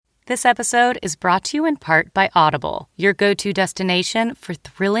This episode is brought to you in part by Audible, your go-to destination for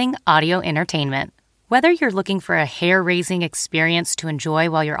thrilling audio entertainment. Whether you're looking for a hair-raising experience to enjoy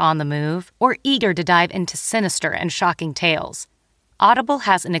while you're on the move or eager to dive into sinister and shocking tales, Audible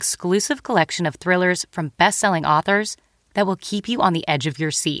has an exclusive collection of thrillers from best-selling authors that will keep you on the edge of your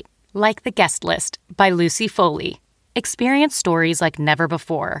seat, like The Guest List by Lucy Foley. Experience stories like never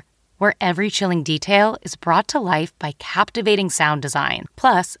before, where every chilling detail is brought to life by captivating sound design.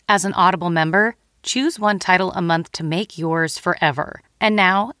 Plus, as an Audible member, choose one title a month to make yours forever. And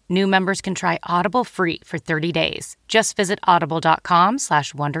now, new members can try Audible free for 30 days. Just visit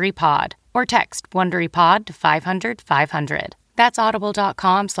audible.com/WonderyPod or text WonderyPod to 500-500. That's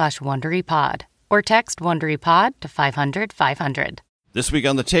audible.com/WonderyPod or text WonderyPod to 500-500. This week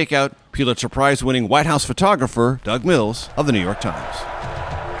on The Takeout, Pulitzer Prize-winning White House photographer Doug Mills of The New York Times.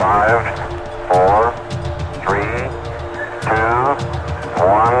 5, 4, 3, 2,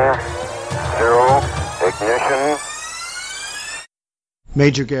 1, 0, ignition.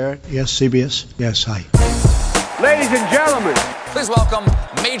 Major Garrett, yes, CBS, yes, hi. Ladies and gentlemen, please welcome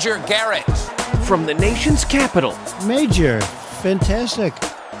Major Garrett. From the nation's capital. Major, fantastic.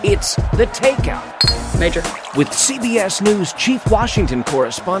 It's The Takeout. Major. With CBS News Chief Washington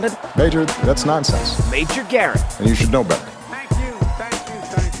Correspondent. Major, that's nonsense. Major Garrett. And you should know better.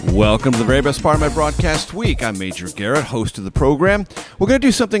 Welcome to the very best part of my broadcast week. I'm Major Garrett, host of the program. We're going to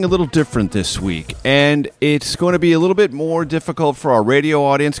do something a little different this week, and it's going to be a little bit more difficult for our radio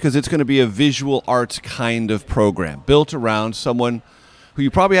audience because it's going to be a visual arts kind of program built around someone who you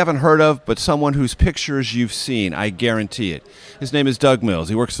probably haven't heard of, but someone whose pictures you've seen, I guarantee it. His name is Doug Mills.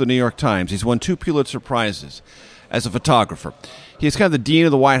 He works for the New York Times. He's won 2 Pulitzer Prizes as a photographer. He's kind of the dean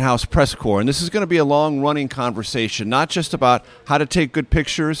of the White House press corps, and this is going to be a long-running conversation, not just about how to take good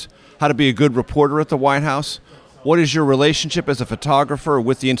pictures, how to be a good reporter at the White House. What is your relationship as a photographer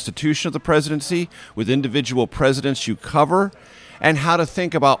with the institution of the presidency, with individual presidents you cover, and how to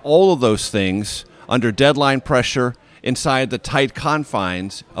think about all of those things under deadline pressure inside the tight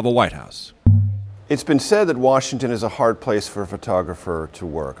confines of a White House. It's been said that Washington is a hard place for a photographer to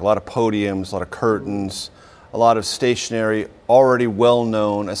work. A lot of podiums, a lot of curtains, a lot of stationary, already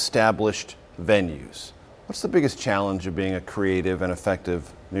well-known, established venues. What's the biggest challenge of being a creative and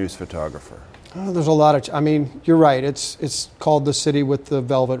effective news photographer? There's a lot of, you're right. It's called the city with the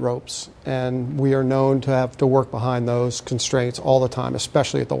velvet ropes, and we are known to have to work behind those constraints all the time,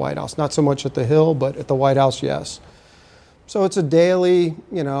 especially at the White House. Not so much at the Hill, but at the White House, yes. So it's a daily,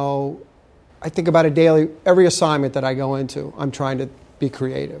 I think about it daily. Every assignment that I go into, I'm trying to be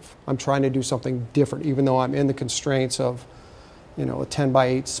creative. I'm trying to do something different, even though I'm in the constraints of, a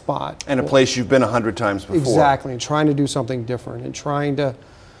 10-by-8 spot. And a place you've been 100 times before. Exactly, and trying to do something different and trying to,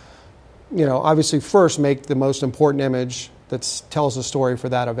 obviously first make the most important image that tells the story for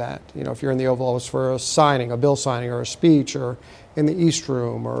that event. If you're in the Oval Office for a signing, a bill signing or a speech, or in the East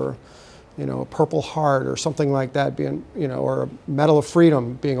Room, or, a Purple Heart or something like that being, or a Medal of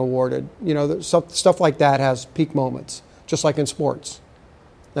Freedom being awarded, stuff like that has peak moments, just like in sports.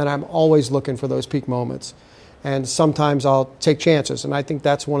 And I'm always looking for those peak moments. And sometimes I'll take chances. And I think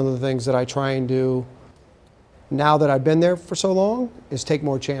that's one of the things that I try and do now that I've been there for so long, is take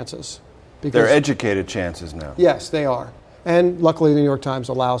more chances. Because they're educated chances now. Yes, they are. And luckily the New York Times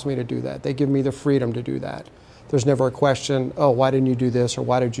allows me to do that. They give me the freedom to do that. There's never a question, oh, why didn't you do this or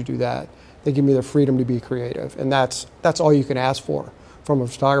why did you do that? They give me the freedom to be creative. And that's all you can ask for from a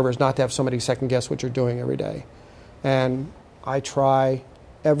photographer, is not to have somebody second guess what you're doing every day. And I try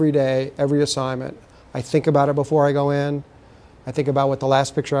every day, every assignment. I think about it before I go in. I think about what the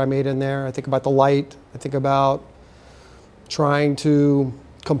last picture I made in there. I think about the light. I think about trying to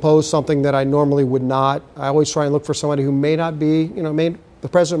compose something that I normally would not. I always try and look for somebody who may not be, the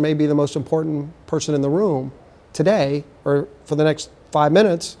president may be the most important person in the room today or for the next 5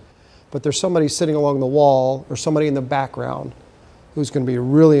 minutes, but there's somebody sitting along the wall or somebody in the background who's going to be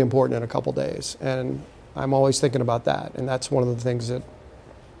really important in a couple days. And I'm always thinking about that. And that's one of the things that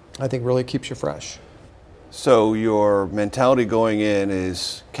I think really keeps you fresh. So your mentality going in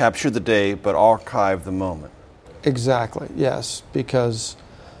is capture the day, but archive the moment. Exactly, yes, because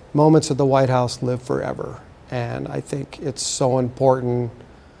moments at the White House live forever. And I think it's so important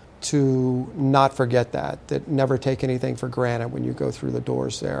to not forget that never take anything for granted when you go through the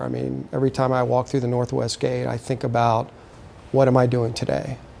doors there. I mean, every time I walk through the Northwest Gate, I think about, what am I doing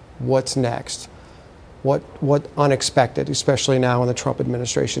today? What's next? What unexpected, especially now in the Trump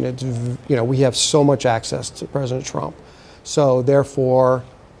administration. It's, we have so much access to President Trump. So therefore,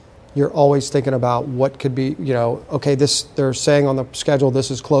 you're always thinking about what could be, okay, they're saying on the schedule, this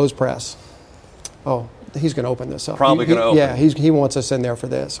is closed press. Oh, he's going to open this up. Probably going to open. Yeah, he wants us in there for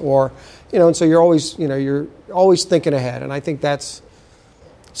this, or and so you're always thinking ahead, and I think that's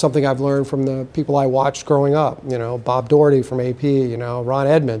something I've learned from the people I watched growing up. Bob Doherty from AP, Ron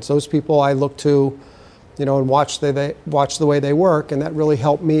Edmonds. Those people I look to, and watch the way they work, and that really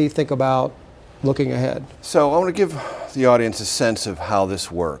helped me think about looking ahead. So I want to give the audience a sense of how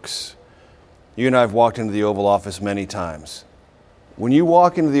this works. You and I have walked into the Oval Office many times. When you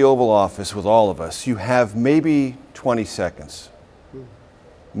walk into the Oval Office with all of us, you have maybe 20 seconds,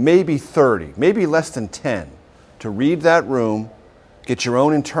 maybe 30, maybe less than 10 to read that room, get your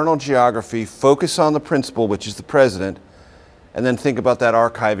own internal geography, focus on the principal, which is the president, and then think about that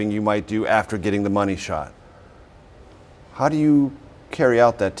archiving you might do after getting the money shot. How do you carry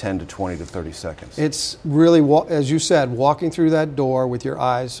out that 10 to 20 to 30 seconds? It's really, as you said, walking through that door with your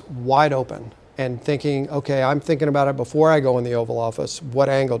eyes wide open and thinking, okay, I'm thinking about it before I go in the Oval Office. What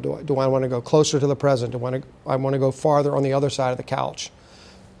angle do I want to go closer to the president? I want to go farther on the other side of the couch?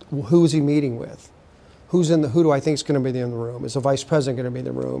 Who is he meeting with? Who do I think is going to be in the room? Is the vice president going to be in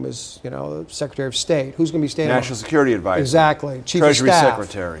the room? Is the Secretary of State? Who's going to be standing? National Security Advisor. Exactly. Chief Treasury of Staff.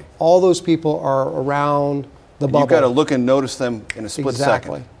 Secretary. All those people are around the bubble. You've got to look and notice them in a split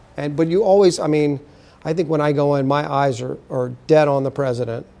second. second. But you always, I think when I go in, my eyes are dead on the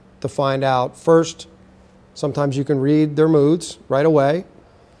president to find out. First, sometimes you can read their moods right away,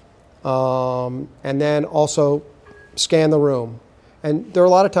 and then also scan the room. And there are a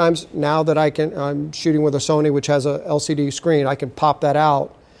lot of times now that I'm shooting with a Sony, which has a LCD screen, I can pop that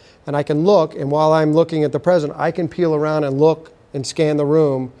out and I can look. And while I'm looking at the president, I can peel around and look and scan the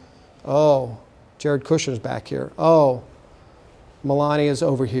room. Oh, Jared Kushner's back here. Oh, Melania's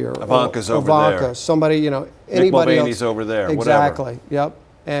over here. Ivanka's over there. Somebody, anybody Nick Mulvaney's else. over there. Exactly. Whatever. Yep.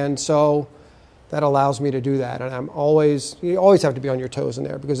 And so that allows me to do that. And you always have to be on your toes in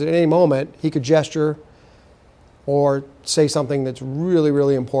there, because at any moment he could gesture or say something that's really,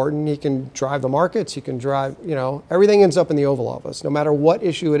 really important. He can drive the markets. He can drive, everything ends up in the Oval Office. No matter what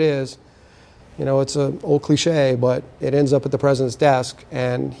issue it is, it's an old cliche, but it ends up at the president's desk,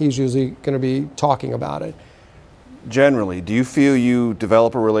 and he's usually going to be talking about it. Generally, do you feel you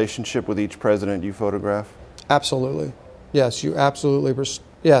develop a relationship with each president you photograph? Absolutely. Yes, you absolutely.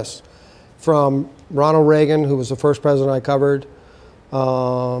 Yes. From Ronald Reagan, who was the first president I covered,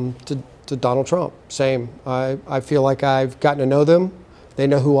 to Donald Trump. Same. I feel like I've gotten to know them. They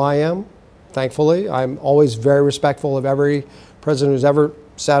know who I am, thankfully. I'm always very respectful of every president who's ever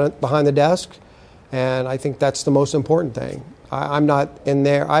sat behind the desk, and I think that's the most important thing. I'm not in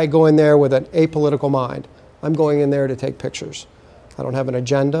there. I go in there with an apolitical mind. I'm going in there to take pictures. I don't have an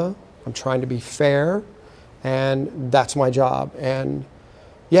agenda. I'm trying to be fair, and that's my job. And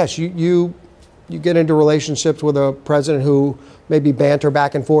yes, you get into relationships with a president who maybe banter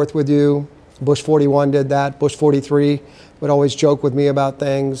back and forth with you. Bush 41 did that. Bush 43 would always joke with me about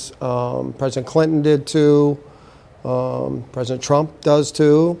things. President Clinton did too. President Trump does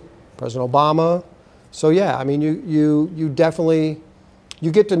too. President Obama. So yeah, you definitely,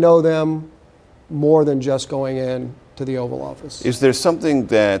 you get to know them more than just going in to the Oval Office. Is there something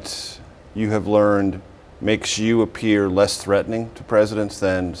that you have learned makes you appear less threatening to presidents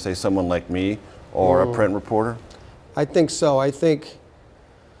than, say, someone like me or a print reporter? I think so. I think,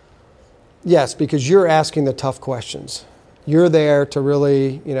 yes, because you're asking the tough questions. You're there to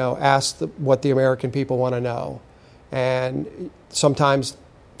really, ask what the American people want to know. And sometimes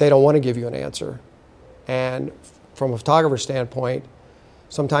they don't want to give you an answer. And from a photographer's standpoint,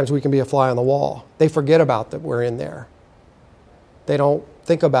 sometimes we can be a fly on the wall. They forget about that we're in there. They don't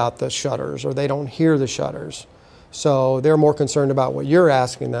think about the shutters, or they don't hear the shutters. So they're more concerned about what you're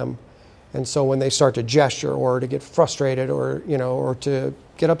asking them. And so when they start to gesture or to get frustrated or, or to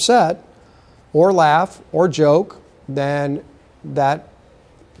get upset or laugh or joke, then that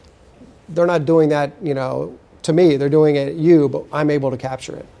they're not doing that, to me. They're doing it at you, but I'm able to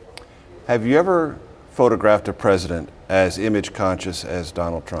capture it. Have you ever photographed a president as image conscious as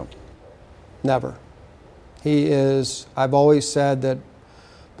Donald Trump? Never. I've always said that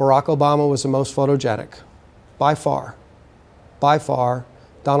Barack Obama was the most photogenic, by far. By far,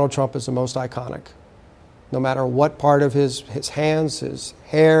 Donald Trump is the most iconic. No matter what part of his hands, his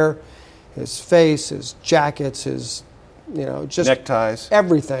hair, his face, his jackets, his, just neckties,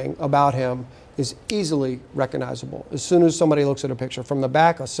 everything about him is easily recognizable. As soon as somebody looks at a picture from the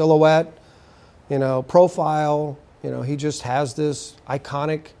back, a silhouette, profile, he just has this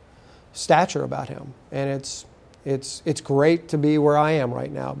iconic stature about him. And it's great to be where I am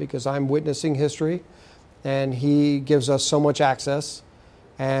right now, because I'm witnessing history, and he gives us so much access.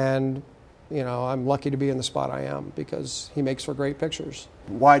 And, I'm lucky to be in the spot I am, because he makes for great pictures.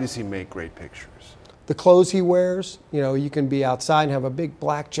 Why does he make great pictures? the clothes he wears. You can be outside and have a big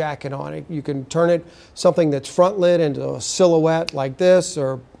black jacket on it. You can turn it something that's front lit into a silhouette like this,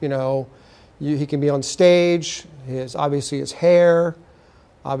 or he can be on stage. Obviously his hair,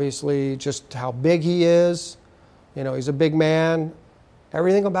 obviously just how big he is. He's a big man.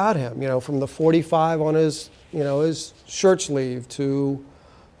 Everything about him, from the 45 on his shirt sleeve to,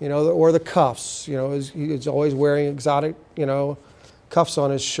 or the cuffs. He's always wearing exotic, cuffs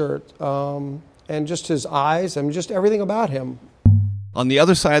on his shirt. And just his eyes, just everything about him. On the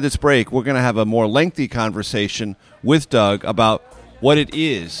other side of this break, we're going to have a more lengthy conversation with Doug about what it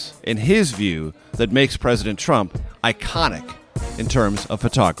is, in his view, that makes President Trump iconic in terms of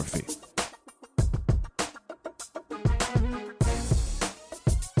photography.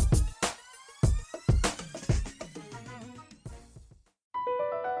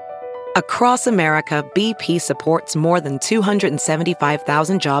 Across America, BP supports more than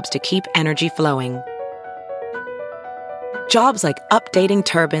 275,000 jobs to keep energy flowing. Jobs like updating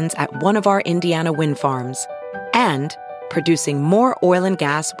turbines at one of our Indiana wind farms and producing more oil and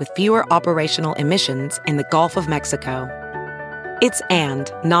gas with fewer operational emissions in the Gulf of Mexico. It's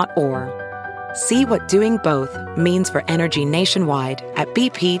and, not or. See what doing both means for energy nationwide at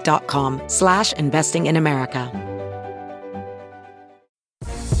bp.com/investing in America.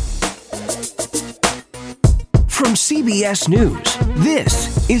 From CBS News,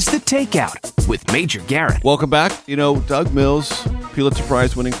 this is The Takeout with Major Garrett. Welcome back. Doug Mills, Pulitzer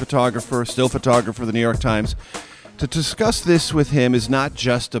Prize-winning photographer, still photographer for the New York Times. To discuss this with him is not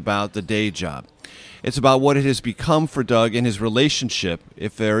just about the day job. It's about what it has become for Doug in his relationship,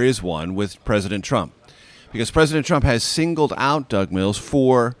 if there is one, with President Trump. Because President Trump has singled out Doug Mills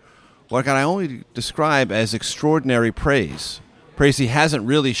for what I only describe as extraordinary praise. Praise he hasn't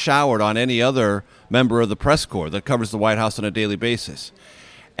really showered on any other member of the press corps that covers the White House on a daily basis.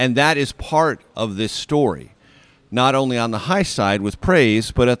 And that is part of this story, not only on the high side with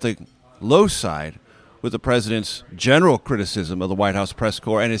praise, but at the low side with the president's general criticism of the White House press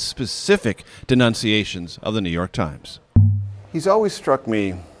corps and his specific denunciations of the New York Times. He's always struck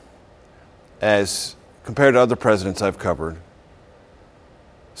me as, compared to other presidents I've covered,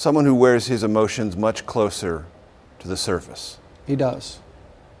 someone who wears his emotions much closer to the surface. He does.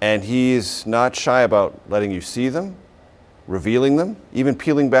 And he's not shy about letting you see them, revealing them, even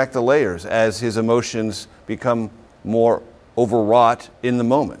peeling back the layers as his emotions become more overwrought in the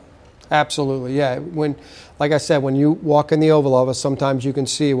moment. Absolutely, yeah. Like I said, when you walk in the Oval Office, sometimes you can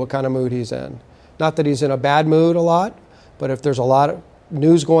see what kind of mood he's in. Not that he's in a bad mood a lot, but if there's a lot of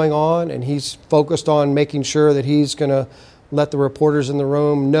news going on and he's focused on making sure that he's going to let the reporters in the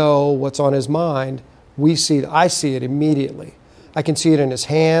room know what's on his mind, I see it immediately. I can see it in his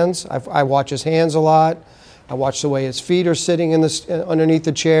hands. I watch his hands a lot. I watch the way his feet are sitting underneath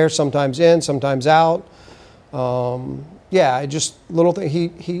the chair, sometimes in, sometimes out. Just little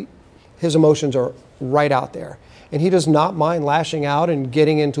thing. His emotions are right out there, and he does not mind lashing out and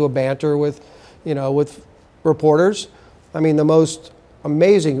getting into a banter with reporters. I mean, the most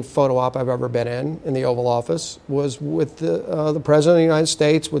amazing photo op I've ever been in the Oval Office was with the President of the United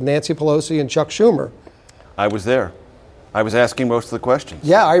States with Nancy Pelosi and Chuck Schumer. I was there. I was asking most of the questions.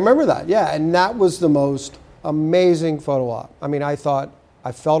 Yeah, I remember that. Yeah, and that was the most amazing photo op. I mean, I felt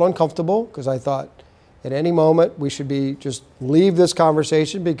uncomfortable because I thought at any moment we should just leave this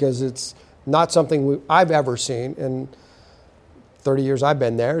conversation because it's not something I've ever seen in 30 years I've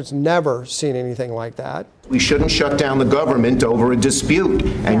been there. It's never seen anything like that. We shouldn't shut down the government over a dispute,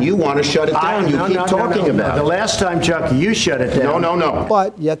 and you want to shut it down. You keep talking about it. The last time, Chuck, you shut it down. No.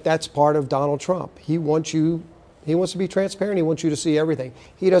 But yet that's part of Donald Trump. He wants to be transparent. He wants you to see everything.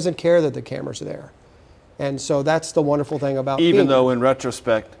 He doesn't care that the cameras are there. And so that's the wonderful thing about Even though in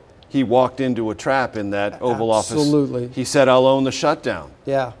retrospect, he walked into a trap in that Oval Office. Absolutely. He said, I'll own the shutdown.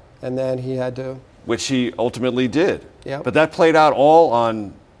 Yeah, and then he had to. Which he ultimately did. Yeah. But that played out all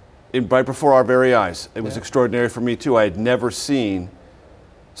right before our very eyes. It was extraordinary for me, too. I had never seen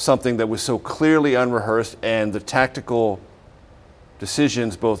something that was so clearly unrehearsed, and the tactical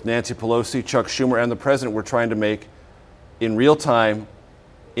decisions both Nancy Pelosi, Chuck Schumer, and the president were trying to make in real time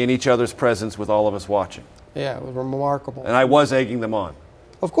in each other's presence with all of us watching. Yeah, it was remarkable. And I was egging them on.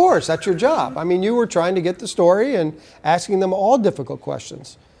 Of course, that's your job. I mean, you were trying to get the story and asking them all difficult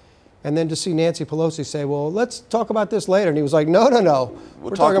questions. And then to see Nancy Pelosi say, well, let's talk about this later. And he was like, no.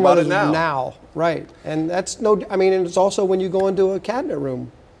 We're talking about it now. Right. And and it's also when you go into a cabinet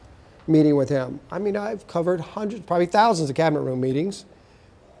room meeting with him. I mean, I've covered hundreds, probably thousands of cabinet room meetings.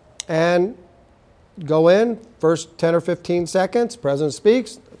 And go in, first 10 or 15 seconds, president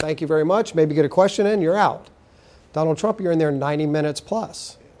speaks, thank you very much, maybe get a question in, you're out. Donald Trump, you're in there 90 minutes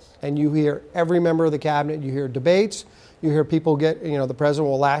plus. And you hear every member of the cabinet, you hear debates, you hear people the president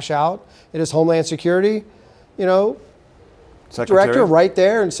will lash out at his Homeland Security, director right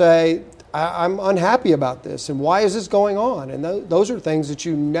there and say, I'm unhappy about this, and why is this going on? And those are things that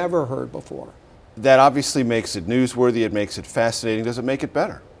you never heard before. That obviously makes it newsworthy, it makes it fascinating. Does it make it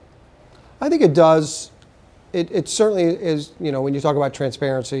better? I think it does. It certainly is, when you talk about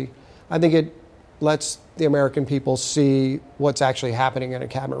transparency, I think it lets the American people see what's actually happening in a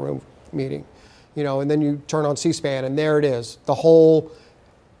cabinet room meeting. And then you turn on C-SPAN and there it is. The whole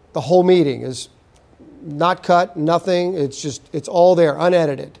meeting is not cut, nothing. It's all there,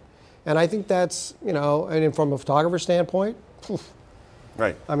 unedited. And I think that's, and from a photographer standpoint,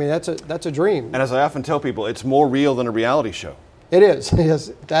 right. I mean, that's a dream. And as I often tell people, it's more real than a reality show. It is.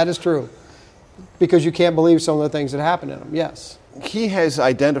 Yes, that is true. Because you can't believe some of the things that happen in them. Yes. He has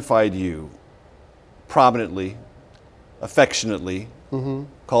identified you prominently, affectionately,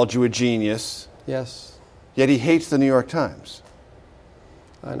 called you a genius. Yes. Yet he hates the New York Times.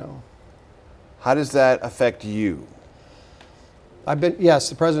 I know. How does that affect you? Yes,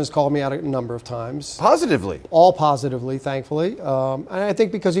 the president's called me out a number of times. Positively? All positively, thankfully. And I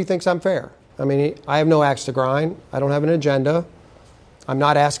think because he thinks I'm fair. I mean, I have no axe to grind. I don't have an agenda. I'm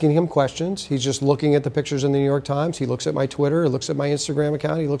not asking him questions. He's just looking at the pictures in the New York Times. He looks at my Twitter. He looks at my Instagram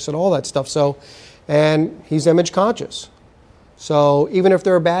account. He looks at all that stuff. And he's image conscious. So even if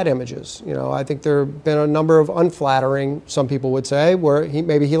there are bad images, I think there have been a number of unflattering, some people would say, where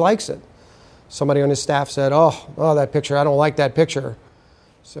maybe he likes it. Somebody on his staff said, oh, that picture, I don't like that picture.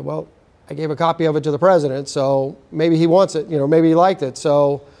 I said, well, I gave a copy of it to the president, so maybe he wants it, maybe he liked it.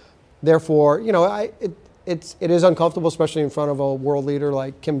 So therefore, it is uncomfortable, especially in front of a world leader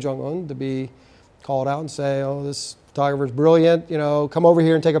like Kim Jong-un, to be called out and say, oh, this photographer's brilliant, come over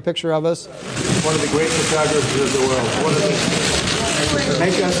here and take a picture of us. One of the great photographers of the world.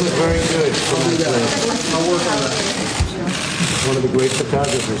 Make us look very good. I'll work on that. One of the great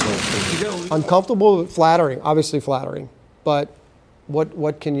photographers. Uncomfortable, flattering, obviously flattering. But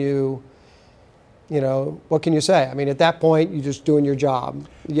what can you say? I mean, at that point, you're just doing your job.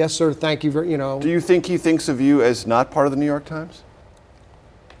 Yes, sir, thank you Do you think he thinks of you as not part of the New York Times?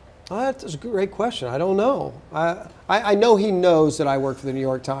 That's a great question. I don't know. I know he knows that I work for the New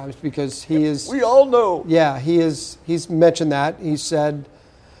York Times because he is... We all know. Yeah, he's mentioned that. He said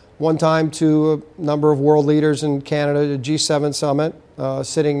one time to a number of world leaders in Canada, the G7 summit,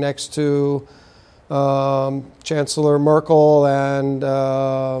 sitting next to Chancellor Merkel and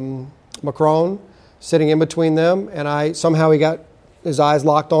Macron, sitting in between them, and somehow he got his eyes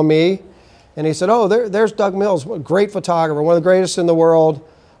locked on me, and he said, oh, there's Doug Mills, a great photographer, one of the greatest in the world.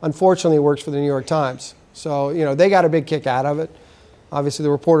 Unfortunately, works for the New York Times. So, they got a big kick out of it. Obviously,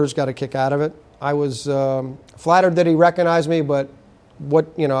 the reporters got a kick out of it. I was flattered that he recognized me, but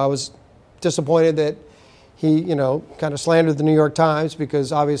I was disappointed that he, kind of slandered the New York Times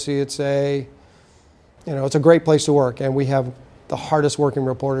because obviously it's a great place to work, and we have the hardest working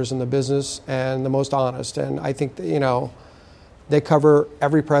reporters in the business and the most honest. And I think that, they cover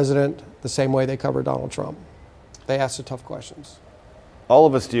every president the same way they cover Donald Trump. They ask the tough questions. All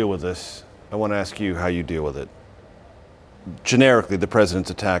of us deal with this. I want to ask you how you deal with it. Generically, the president's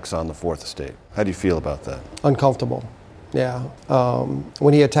attacks on the Fourth Estate. How do you feel about that? Uncomfortable, yeah.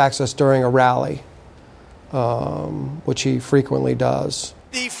 When he attacks us during a rally, which he frequently does.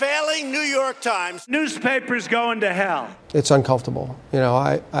 The failing New York Times. Newspapers going to hell. It's uncomfortable.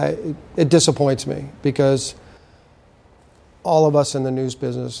 It disappoints me because all of us in the news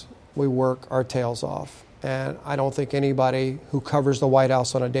business, we work our tails off. And I don't think anybody who covers the White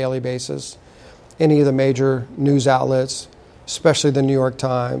House on a daily basis, any of the major news outlets, especially the New York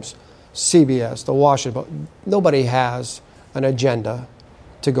Times, CBS, the Washington Post, nobody has an agenda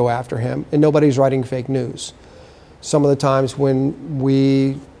to go after him, and nobody's writing fake news. Some of the times when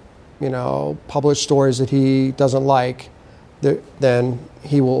we, publish stories that he doesn't like, then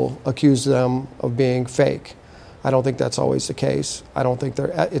he will accuse them of being fake. I don't think that's always the case. I don't think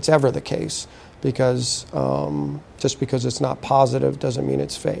it's ever the case. Because just because it's not positive doesn't mean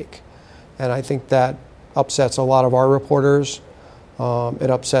it's fake. And I think that upsets a lot of our reporters. It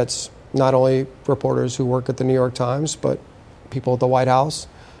upsets not only reporters who work at the New York Times, but people at the White House.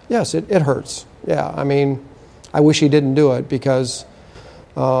 Yes, it hurts. Yeah, I mean, I wish he didn't do it because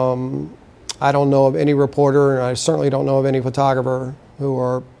I don't know of any reporter, and I certainly don't know of any photographer who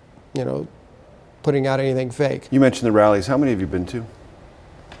are, putting out anything fake. You mentioned the rallies. How many have you been to?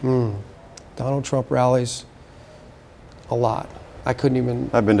 Donald Trump rallies, a lot. I couldn't even...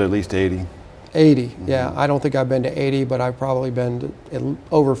 I've been to at least 80. 80, yeah. I don't think I've been to 80, but I've probably been to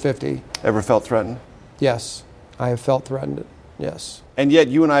over 50. Ever felt threatened? Yes, I have felt threatened. Yes. And yet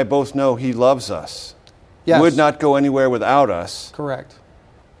you and I both know he loves us. Yes. Would not go anywhere without us. Correct.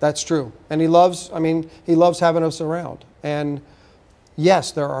 That's true. And he loves having us around. And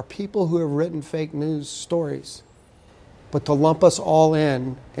yes, there are people who have written fake news stories. But to lump us all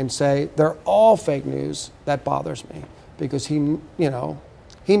in and say they're all fake news, that bothers me. Because he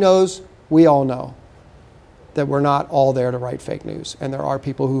knows, we all know, that we're not all there to write fake news. And there are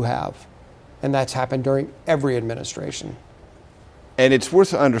people who have. And that's happened during every administration. And it's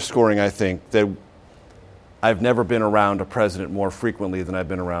worth underscoring, I think, that I've never been around a president more frequently than I've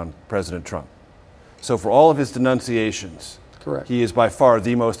been around President Trump. So for all of his denunciations, correct, he is by far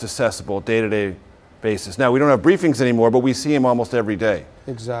the most accessible day-to-day basis. Now, we don't have briefings anymore, but we see him almost every day.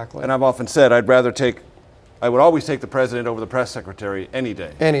 Exactly. And I've often said I would always take the president over the press secretary any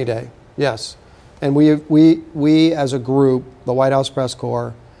day. Any day, yes. And we as a group, the White House Press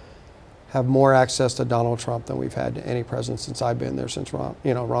Corps, have more access to Donald Trump than we've had to any president since I've been there, since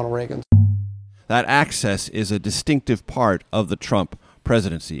Ronald Reagan. That access is a distinctive part of the Trump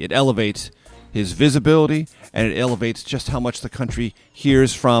presidency. It elevates his visibility, and it elevates just how much the country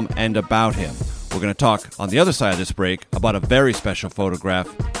hears from and about him. We're going to talk on the other side of this break about a very special photograph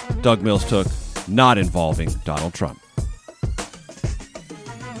Doug Mills took not involving Donald Trump.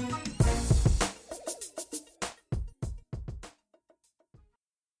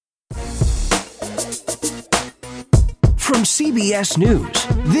 From CBS News,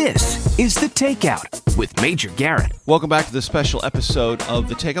 this is The Takeout with Major Garrett. Welcome back to this special episode of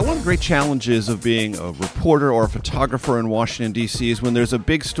The Takeout. One of the great challenges of being a reporter or a photographer in Washington, D.C. is when there's a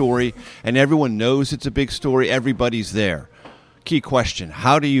big story and everyone knows it's a big story, everybody's there. Key question,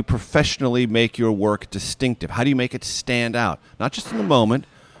 how do you professionally make your work distinctive? How do you make it stand out? Not just in the moment,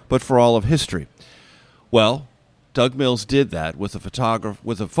 but for all of history. Well, Doug Mills did that with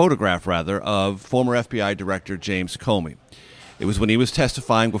a photograph of former FBI Director James Comey. It was when he was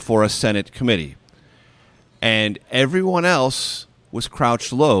testifying before a Senate committee. And everyone else was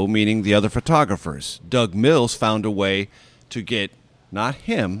crouched low, meaning the other photographers. Doug Mills found a way to get not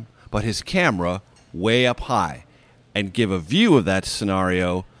him, but his camera way up high and give a view of that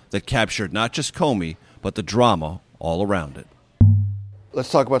scenario that captured not just Comey, but the drama all around it. Let's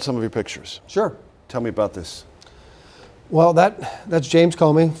talk about some of your pictures. Sure. Tell me about this. Well, that's James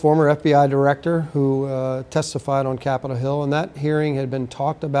Comey, former FBI director who testified on Capitol Hill, and that hearing had been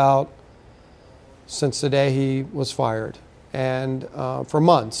talked about since the day he was fired, and for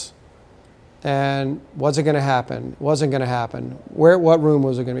months. And was it going to happen? Wasn't going to happen. What room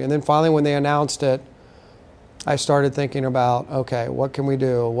was it going to be? And then finally, when they announced it, I started thinking about, okay, what can we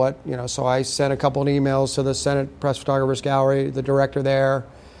do? So I sent a couple of emails to the Senate Press Photographers Gallery, the director there,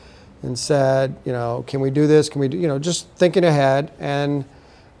 and said, can we do this? Can we do, just thinking ahead. And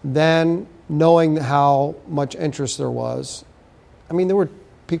then knowing how much interest there was. I mean, there were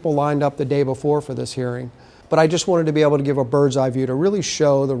people lined up the day before for this hearing, but I just wanted to be able to give a bird's eye view to really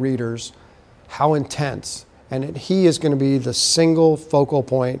show the readers how intense. And he is going to be the single focal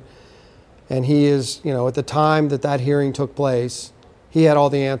point. And he is, at the time that hearing took place, he had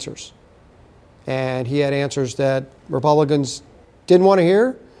all the answers. And he had answers that Republicans didn't want to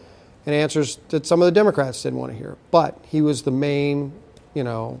hear, and answers that some of the Democrats didn't want to hear. But he was the main,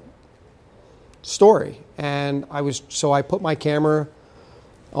 story. And I put my camera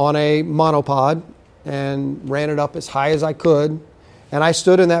on a monopod and ran it up as high as I could. And I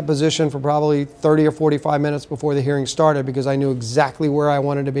stood in that position for probably 30 or 45 minutes before the hearing started because I knew exactly where I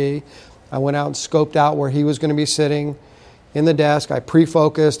wanted to be. I went out and scoped out where he was going to be sitting in the desk. I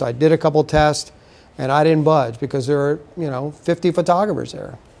pre-focused. I did a couple tests, and I didn't budge because there are, 50 photographers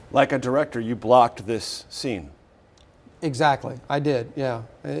there. Like a director, you blocked this scene. Exactly. I did, yeah.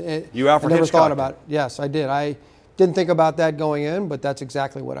 You Alfred I never Hitchcock thought about it. Yes, I did. I didn't think about that going in, but that's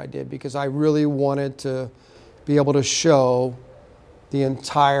exactly what I did because I really wanted to be able to show the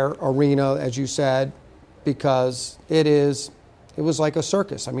entire arena, as you said, because it was like a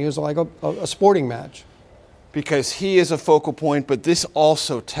circus. I mean, it was like a sporting match. Because he is a focal point, but this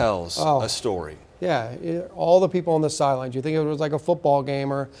also tells a story. Yeah, all the people on the sidelines. You think it was like a football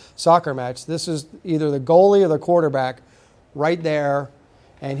game or soccer match. This is either the goalie or the quarterback right there,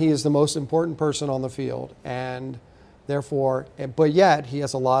 and he is the most important person on the field. And therefore, but yet he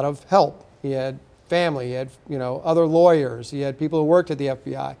has a lot of help. He had family, he had, other lawyers, he had people who worked at the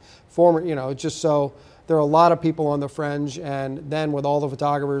FBI, just so there are a lot of people on the fringe, and then with all the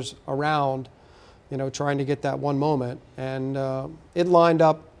photographers around, trying to get that one moment. And it lined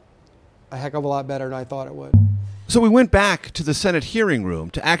up a heck of a lot better than I thought it would. So we went back to the Senate hearing room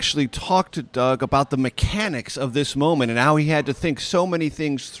to actually talk to Doug about the mechanics of this moment and how he had to think so many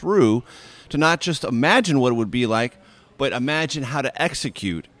things through to not just imagine what it would be like, but imagine how to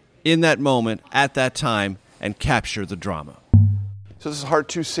execute in that moment, at that time, and capture the drama. So this is Heart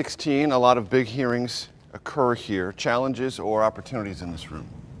 216. A lot of big hearings occur here. Challenges or opportunities in this room?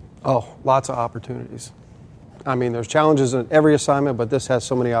 Oh, lots of opportunities. I mean, there's challenges in every assignment, but this has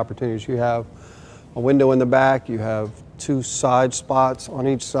so many opportunities. You have a window in the back. You have 2 side spots on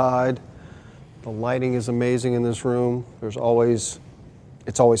each side. The lighting is amazing in this room. It's always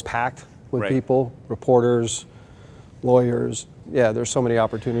packed with people, reporters, lawyers. Yeah, there's so many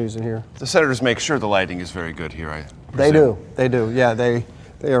opportunities in here. The senators make sure the lighting is very good here, I presume. They do. Yeah, they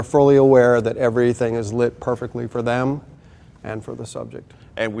are fully aware that everything is lit perfectly for them and for the subject.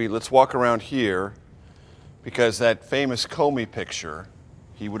 And let's walk around here, because that famous Comey picture,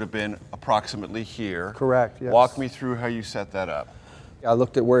 he would have been approximately here. Correct, yes. Walk me through how you set that up. I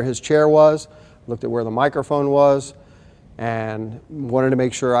looked at where his chair was, looked at where the microphone was, and wanted to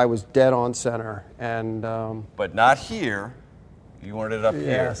make sure I was dead on center. And but not here. You wanted it up here.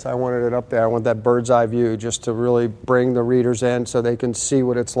 Yes, I wanted it up there. I want that bird's eye view just to really bring the readers in so they can see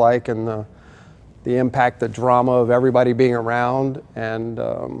what it's like and the impact, the drama of everybody being around, and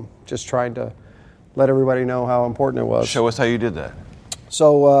just trying to let everybody know how important it was. Show us how you did that.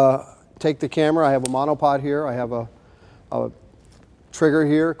 So take the camera. I have a monopod here. I have a trigger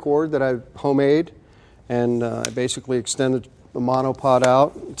here, cord that I've homemade, and I basically extend the monopod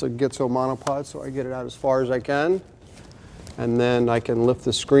out to get to a monopod, so I get it out as far as I can. And then I can lift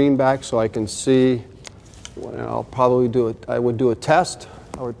the screen back so I can see. I'll probably do it. I would do a test.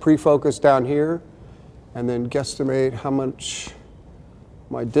 I would pre-focus down here and then guesstimate how much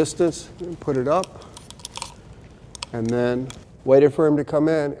my distance and put it up. And then waited for him to come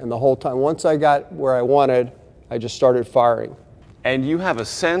in. And the whole time, once I got where I wanted, I just started firing. And you have a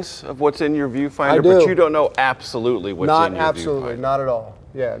sense of what's in your viewfinder, I do. But you don't know absolutely what's in your viewfinder. Not absolutely, not at all.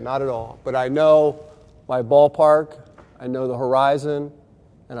 Yeah, not at all. But I know my ballpark. I know the horizon,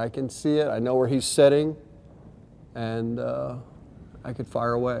 and I can see it. I know where he's sitting, and I could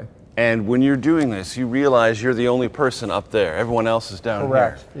fire away. And when you're doing this, you realize you're the only person up there. Everyone else is down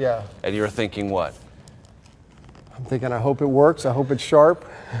Correct. here. Yeah. And you're thinking what? I'm thinking, I hope it works. I hope it's sharp.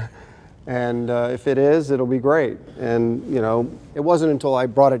 And if it is, it'll be great. And, it wasn't until I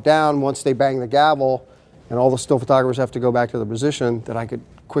brought it down, once they banged the gavel, and all the still photographers have to go back to the position, that I could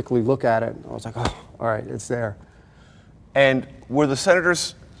quickly look at it. I was like, oh, all right, it's there. And were the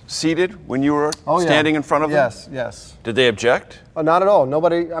senators seated when you were standing in front of them? Yes. Did they object? Not at all.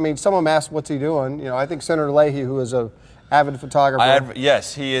 Nobody. Some of them asked, what's he doing? I think Senator Leahy, who is an avid photographer.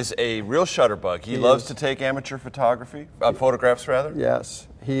 Yes, he is a real shutterbug. He loves to take amateur photographs rather. Yes,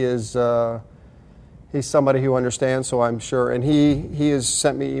 he is. He's somebody who understands, so I'm sure. And he has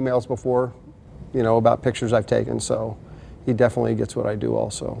sent me emails before, about pictures I've taken, so he definitely gets what I do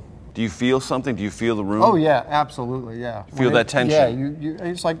also. Do you feel something? Do you feel the room? Oh yeah, absolutely, yeah. Feel that tension? Yeah,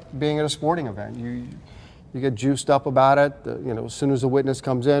 it's like being at a sporting event. You get juiced up about it. As soon as the witness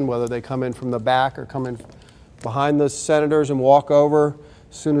comes in, whether they come in from the back or come in behind the senators and walk over,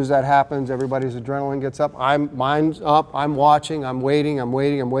 as soon as that happens, everybody's adrenaline gets up. Mine's up. I'm watching. I'm waiting,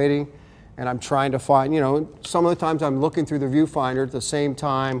 and I'm trying to find. Some of the times I'm looking through the viewfinder at the same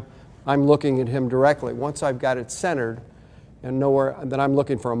time I'm looking at him directly. Once I've got it centered. And then I'm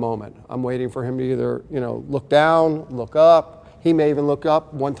looking for a moment. I'm waiting for him to either, look down, look up. He may even look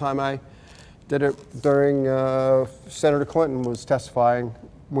up. One time I did it during Senator Clinton was testifying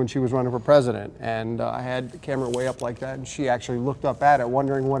when she was running for president. And I had the camera way up like that, and she actually looked up at it,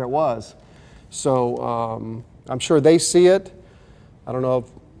 wondering what it was. So I'm sure they see it. I don't know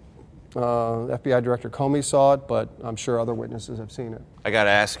if FBI Director Comey saw it, but I'm sure other witnesses have seen it. I got to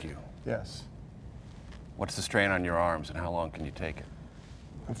ask you. Yes. What's the strain on your arms, and how long can you take it?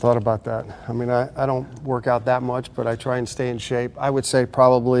 I've thought about that. I don't work out that much, but I try and stay in shape. I would say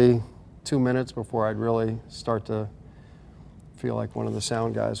probably 2 minutes before I'd really start to feel like one of the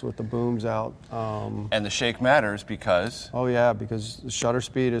sound guys with the booms out. And the shake matters because? Oh yeah, because the shutter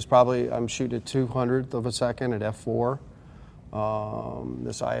speed is I'm shooting at 200th of a second at f4.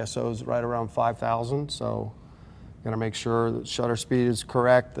 This ISO is right around 5,000, so got to make sure the shutter speed is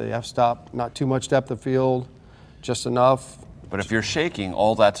correct, the f-stop, not too much depth of field, just enough. But if you're shaking,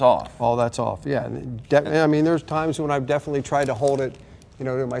 all that's off. All that's off, yeah. There's times when I've definitely tried to hold it,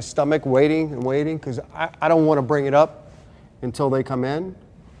 to my stomach, waiting, because I don't want to bring it up until they come in,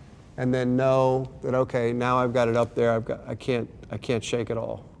 and then know that, okay, now I've got it up there, I can't shake it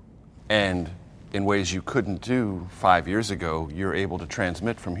all. And in ways you couldn't do 5 years ago, you're able to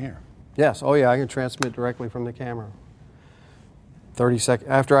transmit from here. Yes, oh yeah, I can transmit directly from the camera. 30 seconds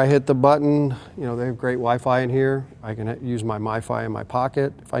after I hit the button, they have great Wi-Fi in here. I can use my MiFi in my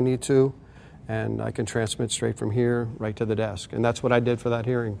pocket if I need to, and I can transmit straight from here right to the desk. And that's what I did for that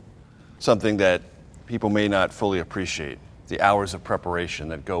hearing. Something that people may not fully appreciate, the hours of preparation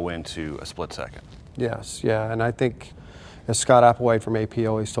that go into a split second. Yes, yeah, and I think, as Scott Applewhite from AP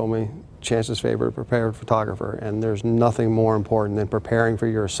always told me, chances favor a prepared photographer, and there's nothing more important than preparing for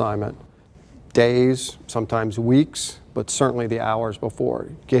your assignment. Days, sometimes weeks, but certainly the hours before.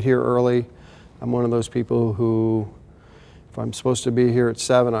 Get here early. I'm one of those people who, if I'm supposed to be here at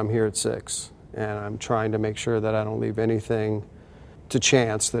 7, I'm here at 6, and I'm trying to make sure that I don't leave anything to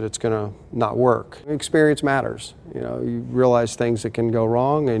chance that it's going to not work. Experience matters. You know, you realize things that can go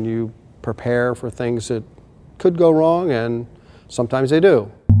wrong, and you prepare for things that could go wrong, and sometimes they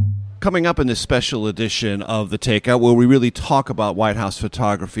do. Coming up in this special edition of The Takeout, where we really talk about White House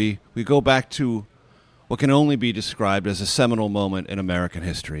photography, we go back to what can only be described as a seminal moment in American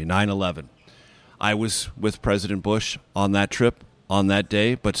history, 9/11. I was with President Bush on that trip, on that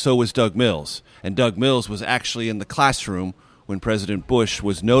day, but so was Doug Mills. And Doug Mills was actually in the classroom when President Bush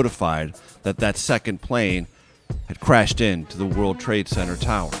was notified that that second plane had crashed into the World Trade Center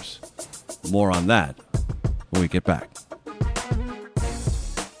towers. More on that when we get back.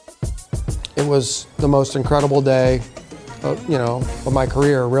 It was the most incredible day, of my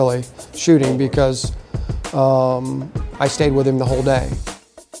career, really, shooting, because I stayed with him the whole day.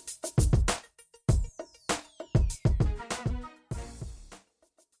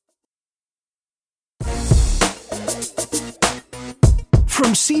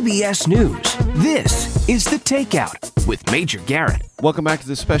 From CBS News, this is The Takeout with Major Garrett. Welcome back to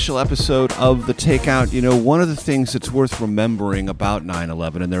this special episode of The Takeout. You know, one of the things that's worth remembering about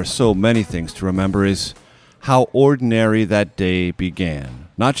 9/11, and there are so many things to remember, is how ordinary that day began.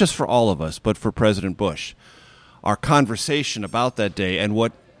 Not just for all of us, but for President Bush. Our conversation about that day and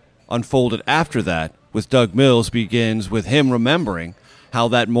what unfolded after that with Doug Mills begins with him remembering how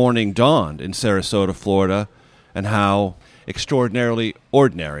that morning dawned in Sarasota, Florida, and how extraordinarily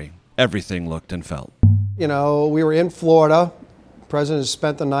ordinary everything looked and felt. You know, we were in Florida. The president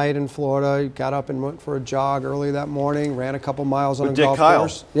spent the night in Florida. He got up and went for a jog early that morning, ran a couple miles on a golf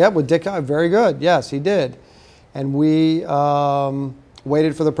course. Yeah, with Dick Kyle. Very good. Yes, he did. And we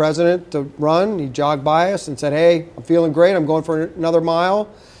waited for the president to run. He jogged by us and said, "Hey, I'm feeling great. I'm going for another mile."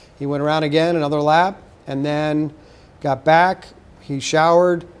 He went around again, another lap, and then got back. He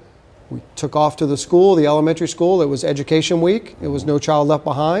showered. We took off to the school, the elementary school. It was Education Week. It was No Child Left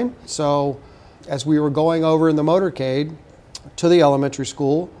Behind. So as we were going over in the motorcade to the elementary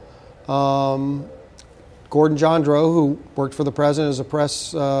school, Gordon Jandro, who worked for the president as a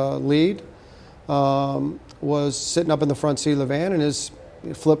press lead, was sitting up in the front seat of the van, and his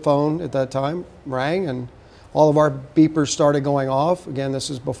flip phone at that time rang, and all of our beepers started going off. Again, this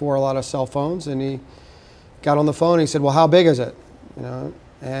is before a lot of cell phones, and he got on the phone and he said, "Well, how big is it?" You know,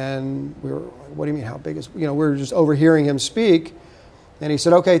 and we were like, "What do you mean, how big is?" You know, we were just overhearing him speak, and he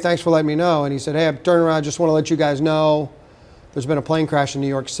said, "Okay, thanks for letting me know." And he said, "Hey, I'm turning around. Just want to let you guys know there's been a plane crash in New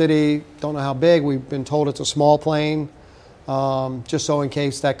York City. Don't know how big. We've been told it's a small plane. Just so in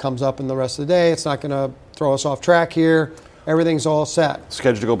case that comes up in the rest of the day, it's not going to throw us off track here. Everything's all set."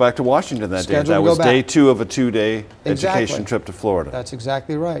 Scheduled to go back to Washington that day. That was day 2 of a 2-day education trip to Florida. That's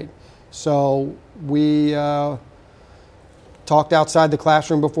exactly right. So we talked outside the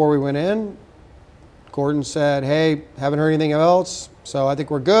classroom before we went in. Gordon said, "Hey, haven't heard anything else, so I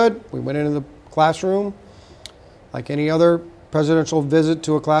think we're good." We went into the classroom. Like any other presidential visit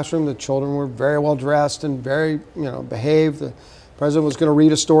to a classroom, the children were very well dressed and very, behaved. The president was going to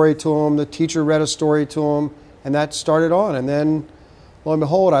read a story to them. The teacher read a story to them, and that started on. And then, lo and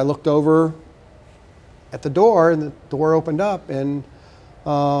behold, I looked over at the door, and the door opened up, and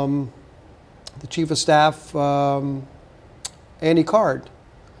the chief of staff, Andy Card,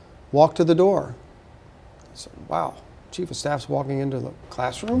 walked to the door. I said, "Wow, chief of staff's walking into the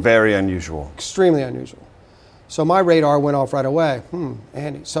classroom?" Very unusual. Extremely unusual. So my radar went off right away.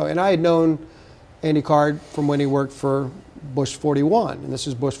 Andy. So, and I had known Andy Card from when he worked for Bush 41, and this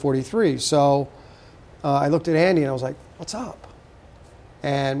is Bush 43. So I looked at Andy and I was like, "What's up?"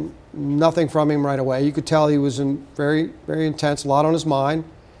 And nothing from him right away. You could tell he was in very, very intense, a lot on his mind.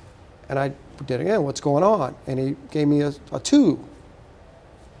 And I did again, "What's going on?" And he gave me a 2.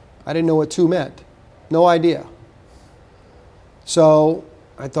 I didn't know what 2 meant. No idea. So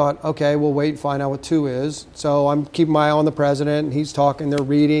I thought, okay, we'll wait and find out what 2 is. So I'm keeping my eye on the president, and he's talking, they're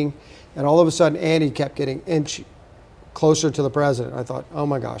reading, and all of a sudden Andy kept getting inchy, closer to the president. I thought, oh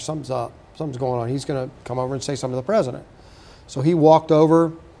my gosh, something's up. Something's going on. He's going to come over and say something to the president. So he walked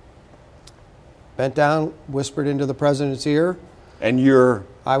over, bent down, whispered into the president's ear. And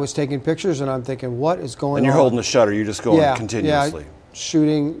I was taking pictures, and I'm thinking, what is going on? And you're holding the shutter. You're just going continuously. Yeah,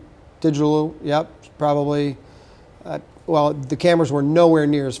 shooting Digital, yep, probably. Well, the cameras were nowhere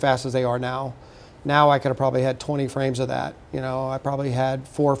near as fast as they are now. Now I could have probably had 20 frames of that. I probably had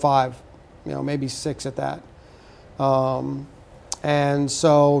 4 or 5, maybe 6 at that. And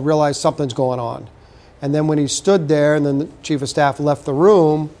so realized something's going on. And then when he stood there and then the chief of staff left the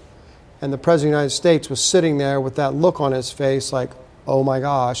room and the president of the United States was sitting there with that look on his face like, oh my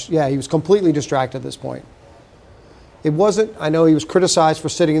gosh. Yeah, he was completely distracted at this point. It wasn't, I know he was criticized for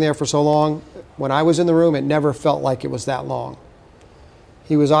sitting there for so long. When I was in the room, it never felt like it was that long.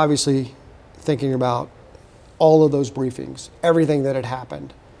 He was obviously thinking about all of those briefings, everything that had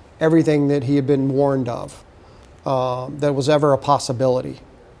happened, everything that he had been warned of, that was ever a possibility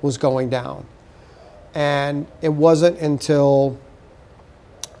was going down. And it wasn't until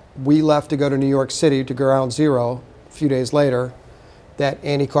we left to go to New York City to Ground Zero a few days later that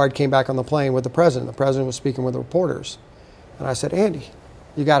Andy Card came back on the plane with the president. The president was speaking with the reporters. And I said, Andy,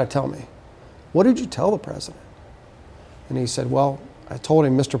 you got to tell me, what did you tell the president? And he said, well, I told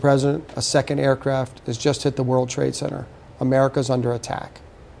him, Mr. President, a second aircraft has just hit the World Trade Center. America's under attack.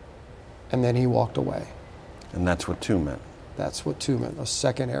 And then he walked away. And that's what 2 meant. That's what 2 meant, a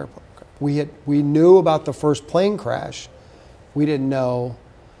second aircraft. We knew about the first plane crash. We didn't know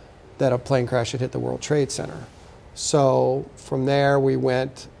that a plane crash had hit the World Trade Center. So from there we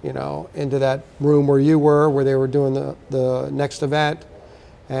went, into that room where you were, where they were doing the next event.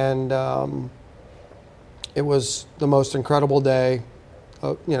 And it was the most incredible day,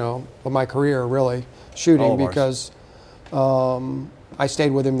 of my career, really, shooting, because I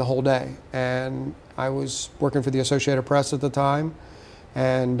stayed with him the whole day. And I was working for the Associated Press at the time,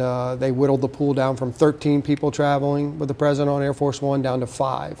 and they whittled the pool down from 13 people traveling with the president on Air Force One down to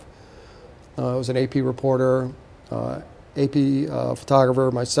 5. It was an AP reporter, AP photographer,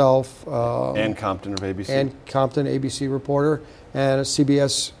 myself. Ann Compton of ABC. Ann Compton, ABC reporter, and a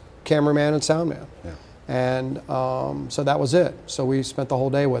CBS cameraman and sound man. Yeah. And so that was it. So we spent the whole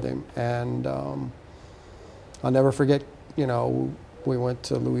day with him. And I'll never forget, we went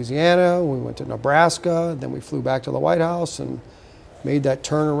to Louisiana, we went to Nebraska, then we flew back to the White House and made that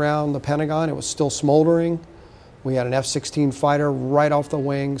turn around the Pentagon. It was still smoldering. We had an F-16 fighter right off the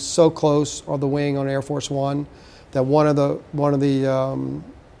wing, so close on the wing on Air Force One that one of the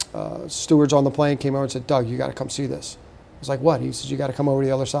stewards on the plane came over and said, Doug, you got to come see this. I was like, what? He says, you got to come over to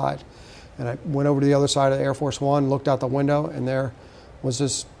the other side. And I went over to the other side of the Air Force One, looked out the window, and there was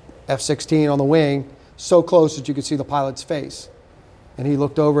this F-16 on the wing, so close that you could see the pilot's face. And he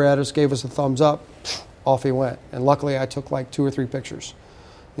looked over at us, gave us a thumbs up, off he went. And luckily I took like 2 or 3 pictures,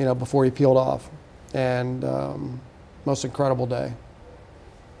 before he peeled off. And most incredible day.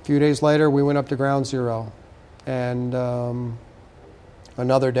 A few days later, we went up to Ground Zero. And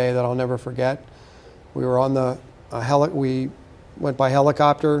another day that I'll never forget, we were on we went by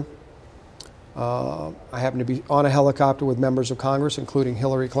helicopter. I happened to be on a helicopter with members of Congress, including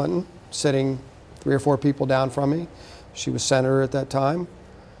Hillary Clinton, sitting 3 or 4 people down from me. She was senator at that time.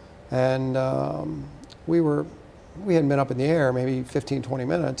 And we hadn't been up in the air maybe 15, 20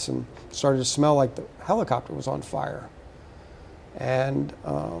 minutes and started to smell like the helicopter was on fire. And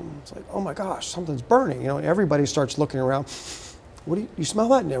it's like, oh my gosh, something's burning. Everybody starts looking around. What do you smell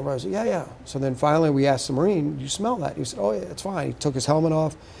that? And everybody said, yeah. So then finally we asked the Marine, do you smell that? He said, oh yeah, it's fine. He took his helmet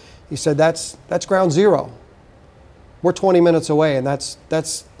off. He said, that's Ground Zero. We're 20 minutes away, and that's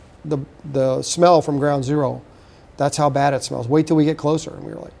the smell from Ground Zero. That's how bad it smells. Wait till we get closer. And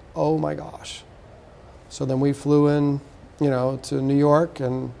we were like, oh my gosh. So then we flew in, to New York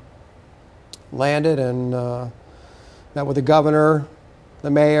and landed and met with the governor,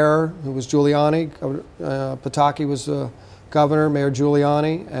 the mayor, who was Giuliani. Pataki was the governor, Mayor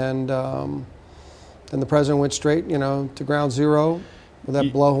Giuliani. And then the president went straight, to Ground Zero with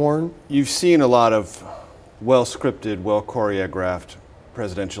that blowhorn. You've seen a lot of well-scripted, well-choreographed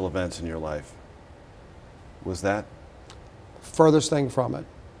presidential events in your life. Was that? Furthest thing from it.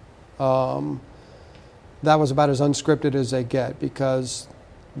 That was about as unscripted as they get, because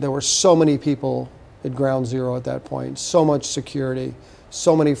there were so many people at Ground Zero at that point, so much security,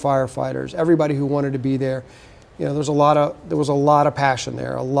 so many firefighters, everybody who wanted to be there. There was a lot of passion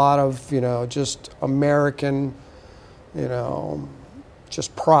there, a lot of, just American,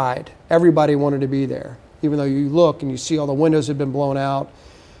 just pride. Everybody wanted to be there, even though you look and you see all the windows had been blown out.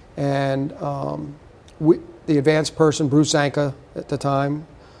 And the advanced person, Bruce Anka at the time,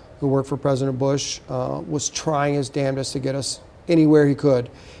 who worked for President Bush, was trying his damnedest to get us anywhere he could,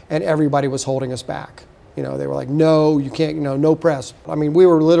 and everybody was holding us back. They were like, no, you can't, no press. I mean, we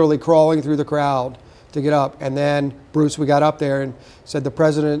were literally crawling through the crowd to get up, and then Bruce, we got up there and said, the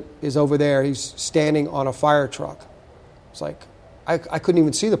president is over there, he's standing on a fire truck. It's like, I couldn't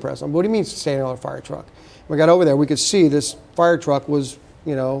even see the president. What do you mean standing on a fire truck? When we got over there, we could see this fire truck was,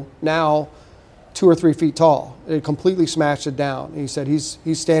 now 2 or 3 feet tall. It completely smashed it down. And he said, he's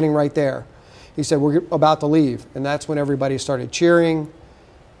standing right there. He said, we're about to leave. And that's when everybody started cheering.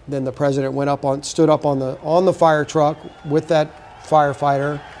 Then the president stood up on the fire truck with that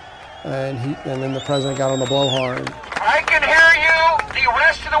firefighter, and then the president got on the blowhorn. I can hear you. The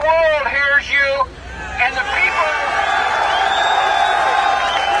rest of the world hears you, and the people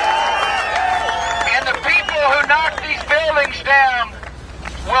who knocked these buildings down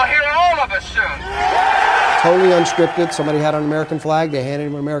will hear all of us soon. Totally unscripted. Somebody had an American flag. They handed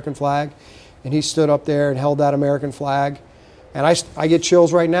him an American flag, and he stood up there and held that American flag. And I get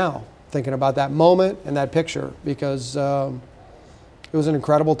chills right now thinking about that moment and that picture, because it was an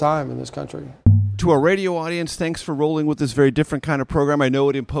incredible time in this country. To our radio audience, thanks for rolling with this very different kind of program. I know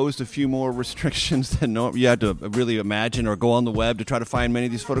it imposed a few more restrictions than you had to really imagine or go on the web to try to find many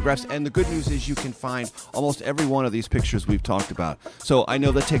of these photographs. And the good news is you can find almost every one of these pictures we've talked about. So I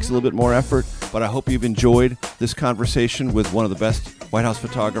know that takes a little bit more effort, but I hope you've enjoyed this conversation with one of the best White House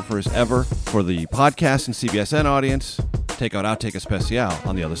photographers ever. For the podcast and CBSN audience, take out Outtake Especial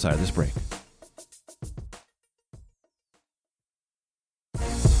on the other side of this break.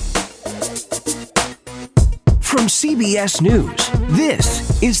 From CBS News,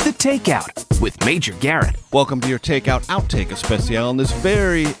 this is The Takeout with Major Garrett. Welcome to your Takeout Outtake Especial on this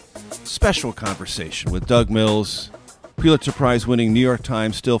very special conversation with Doug Mills, Pulitzer Prize-winning New York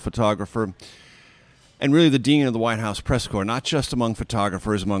Times still photographer, and really the dean of the White House press corps, not just among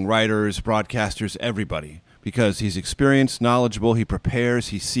photographers, among writers, broadcasters, everybody, because he's experienced, knowledgeable, he prepares,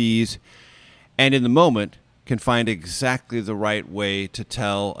 he sees, and in the moment can find exactly the right way to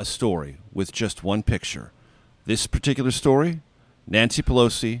tell a story with just one picture. This particular story, Nancy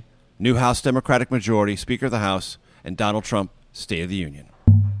Pelosi, new House Democratic majority, Speaker of the House, and Donald Trump, State of the Union.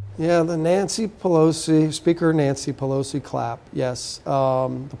 Yeah, the Speaker Nancy Pelosi clap, yes. The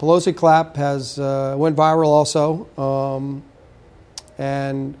Pelosi clap went viral also,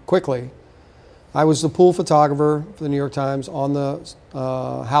 and quickly. I was the pool photographer for the New York Times on the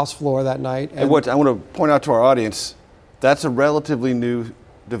House floor that night. And what I want to point out to our audience, that's a relatively new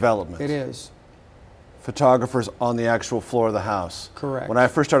development. It is. Photographers on the actual floor of the House. Correct. When I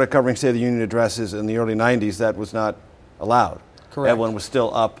first started covering State of the Union addresses in the early 90s, that was not allowed. Correct. Everyone was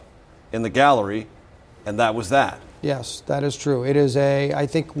still up in the gallery, and that was that. Yes, that is true. It is I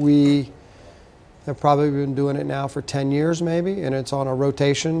think we have probably been doing it now for 10 years maybe, and it's on a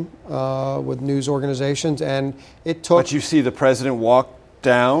rotation with news organizations, and it took... But you see the president walk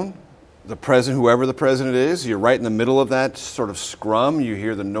down, whoever the president is, you're right in the middle of that sort of scrum, you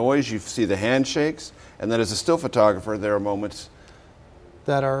hear the noise, you see the handshakes, and then as a still photographer, there are moments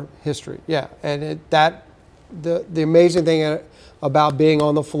that are history. Yeah, and the amazing thing about being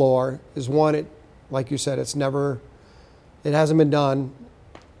on the floor is, one, like you said, it hasn't been done,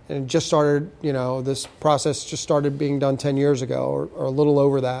 and it just started. This process just started being done 10 years ago, or a little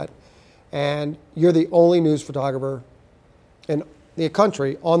over that, and you're the only news photographer in the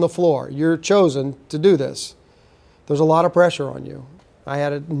country on the floor. You're chosen to do this. There's a lot of pressure on you. I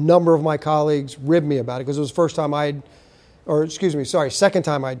had a number of my colleagues rib me about it because it was the second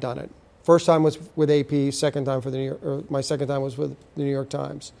time I'd done it. First time was with AP, second time my second time was with the New York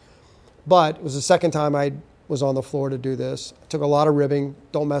Times. But it was the second time I was on the floor to do this. I took a lot of ribbing.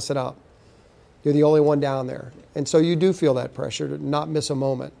 Don't mess it up. You're the only one down there. And so you do feel that pressure to not miss a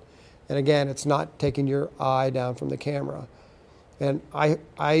moment. And again, it's not taking your eye down from the camera. And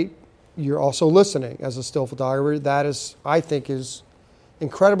you're also listening as a still photographer. That is, I think, is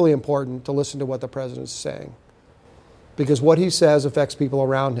incredibly important to listen to what the president is saying, because what he says affects people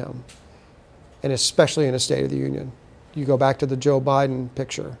around him, and especially in a State of the Union. You go back to the Joe Biden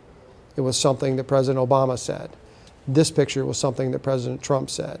picture. It was something that President Obama said. This picture was something that President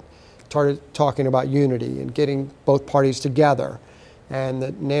Trump said. Started talking about unity and getting both parties together, and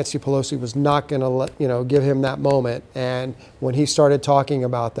that Nancy Pelosi was not going to give him that moment. And when he started talking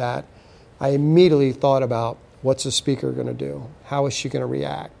about that, I immediately thought about, what's the speaker going to do? How is she going to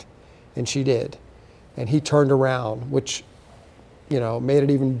react? And she did. And he turned around, which, made it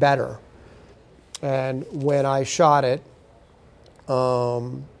even better. And when I shot it,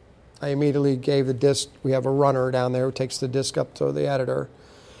 I immediately gave the disc. We have a runner down there who takes the disc up to the editor.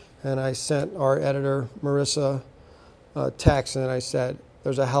 And I sent our editor, Marissa, a text, and I said,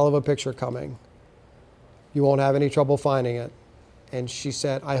 there's a hell of a picture coming. You won't have any trouble finding it. And she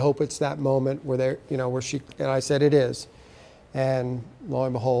said, I hope it's that moment where and I said, it is. And lo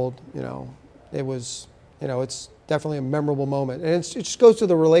and behold, it was, it's definitely a memorable moment. And it just goes to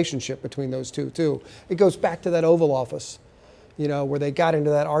the relationship between those two, too. It goes back to that Oval Office. where they got into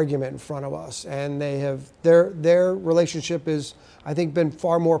that argument in front of us. And they have their relationship is, I think, been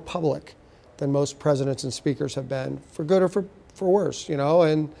far more public than most presidents and speakers have been, for good or for worse,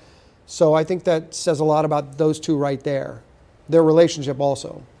 And so I think that says a lot about those two right there, their relationship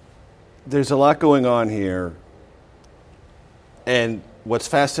also. There's a lot going on here. And what's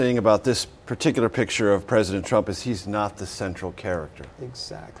fascinating about this particular picture of President Trump is he's not the central character.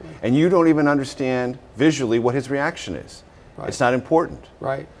 Exactly. And you don't even understand visually what his reaction is. Right. It's not important.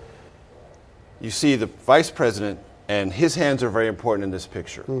 Right. You see the vice president, and his hands are very important in this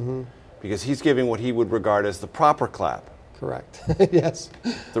picture because he's giving what he would regard as the proper clap. Correct. Yes.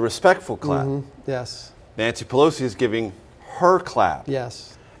 The respectful clap. Yes. Nancy Pelosi is giving her clap.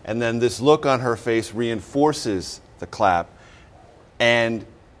 Yes. And then this look on her face reinforces the clap. And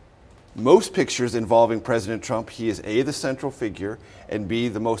most pictures involving President Trump, he is A, the central figure, and B,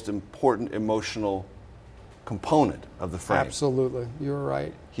 the most important emotional component of the frame. Absolutely. You're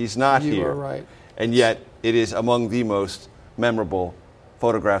right. He's not here. You are right. And yet, it is among the most memorable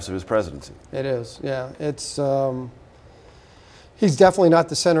photographs of his presidency. It is, yeah. It's he's definitely not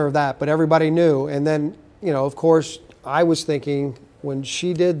the center of that, but everybody knew. And then, of course, I was thinking when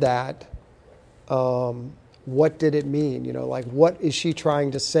she did that, what did it mean? What is she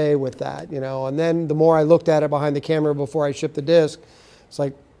trying to say with that? And then the more I looked at it behind the camera before I shipped the disc, it's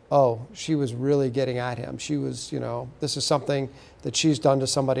like, oh, she was really getting at him. She was, this is something that she's done to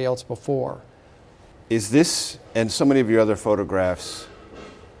somebody else before. Is this, and so many of your other photographs,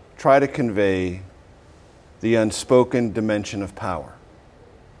 try to convey the unspoken dimension of power?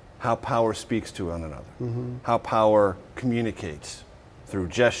 How power speaks to one another, how power communicates through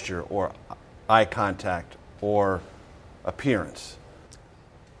gesture or eye contact or appearance.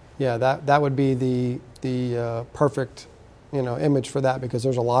 Yeah, that would be the perfect image for that, because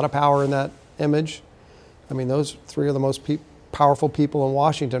there's a lot of power in that image. I mean, those three are the most powerful people in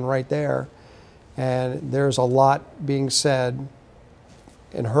Washington right there, and there's a lot being said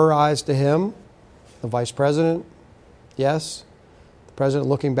in her eyes to him, the vice president, yes. The president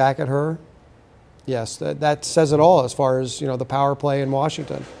looking back at her, yes. That says it all as far as the power play in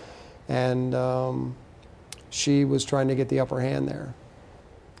Washington, and she was trying to get the upper hand there.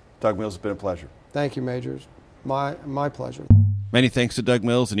 Doug Mills, it's been a pleasure. Thank you, Majors. My pleasure. Many thanks to Doug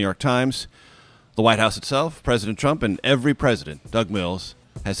Mills, the New York Times, the White House itself, President Trump, and every president Doug Mills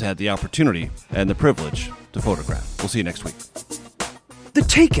has had the opportunity and the privilege to photograph. We'll see you next week. The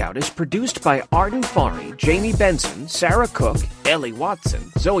Takeout is produced by Arden Farhi, Jamie Benson, Sarah Cook, Ellie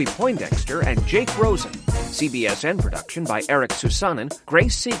Watson, Zoe Poindexter, and Jake Rosen. CBSN production by Eric Susanen,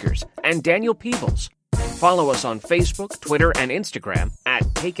 Grace Seegers, and Daniel Peebles. Follow us on Facebook, Twitter, and Instagram at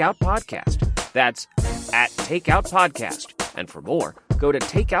Takeout Podcast. That's at Takeout Podcast. And for more, go to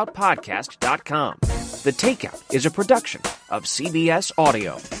takeoutpodcast.com. The Takeout is a production of CBS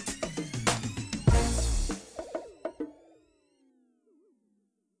Audio.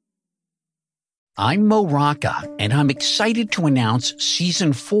 I'm Mo Rocca, and I'm excited to announce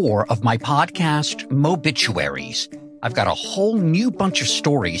Season 4 of my podcast, Mobituaries. I've got a whole new bunch of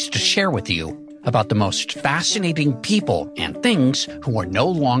stories to share with you about the most fascinating people and things who are no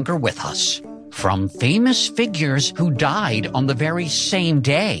longer with us. From famous figures who died on the very same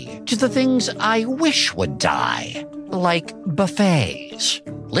day to the things I wish would die, like buffets.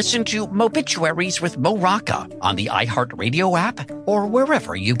 Listen to Mobituaries with Mo Rocca on the iHeartRadio app or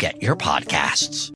wherever you get your podcasts.